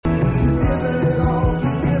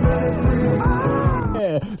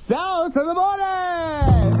se me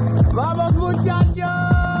pone. Vamos, muchachos.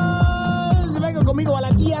 Vengan conmigo a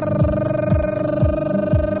la tierra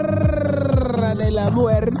de la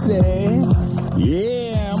muerte.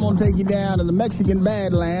 Yeah, I'm gonna take you down to the Mexican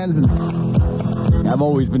Badlands. And I've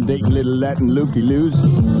always been dating little Latin loopy-loos.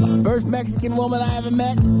 First Mexican woman I ever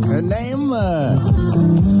met, her name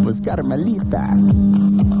was Carmelita.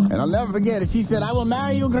 And I'll never forget it. She said, I will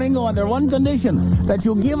marry you, gringo, under one condition, that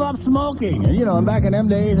you'll give up smoking. And, you know, back in them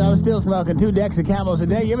days, I was still smoking 2 decks of Camels a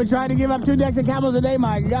day. You ever tried to give up 2 decks of Camels a day?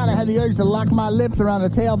 My God, I had the urge to lock my lips around the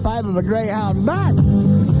tailpipe of a Greyhound bus.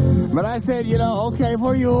 But I said, you know, okay,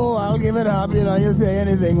 for you, I'll give it up. You know, you'll say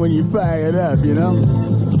anything when you fire it up, you know.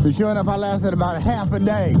 But sure enough, I lasted about half a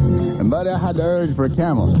day. And, buddy, I had the urge for a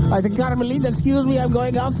Camel. I said, Carmelita, excuse me, I'm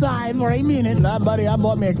going outside for a minute. And, buddy, I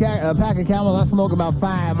bought me a pack of Camels. I smoked about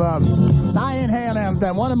 5 of them. I inhaled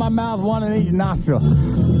them, one in my mouth, one in each nostril.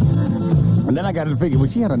 And then I got to figure, well,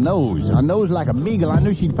 she had a nose like a beagle. I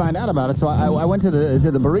knew she'd find out about it, so I went to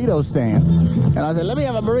the burrito stand, and I said, let me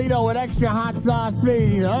have a burrito with extra hot sauce,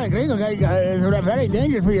 please. You know, it's very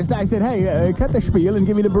dangerous for your stomach. I said, hey, cut the spiel and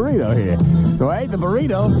give me the burrito here. So I ate the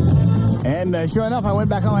burrito, and sure enough, I went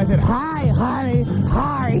back home. I said, hi, honey,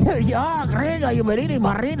 hi. Oh, gringo, you've been eating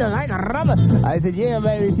burritos like a rubber. I said, yeah,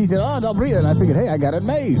 baby. She said, oh, don't breathe. And I figured, hey, I got it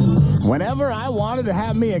made. Whenever I wanted to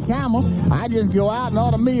have me a Camel, I'd just go out and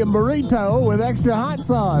order me a burrito with extra hot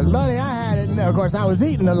sauce. Buddy, I had it. And of course, I was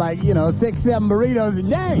eating 6, 7 burritos a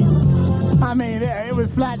day. I mean, it was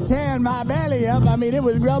flat tearing my belly up. I mean, it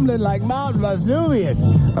was grumbling like Mount Vesuvius.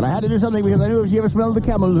 But I had to do something because I knew if she ever smelled the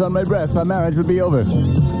Camels on my breath, my marriage would be over.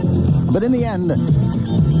 But in the end,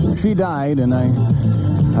 she died, and I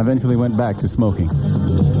eventually went back to smoking.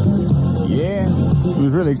 Yeah, it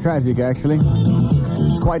was really tragic, actually.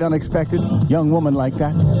 Quite unexpected. Young woman like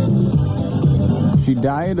that. She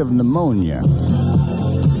died of pneumonia.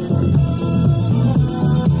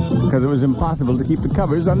 Because it was impossible to keep the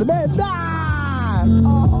covers on the bed. Ah!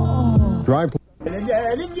 Oh. Drive.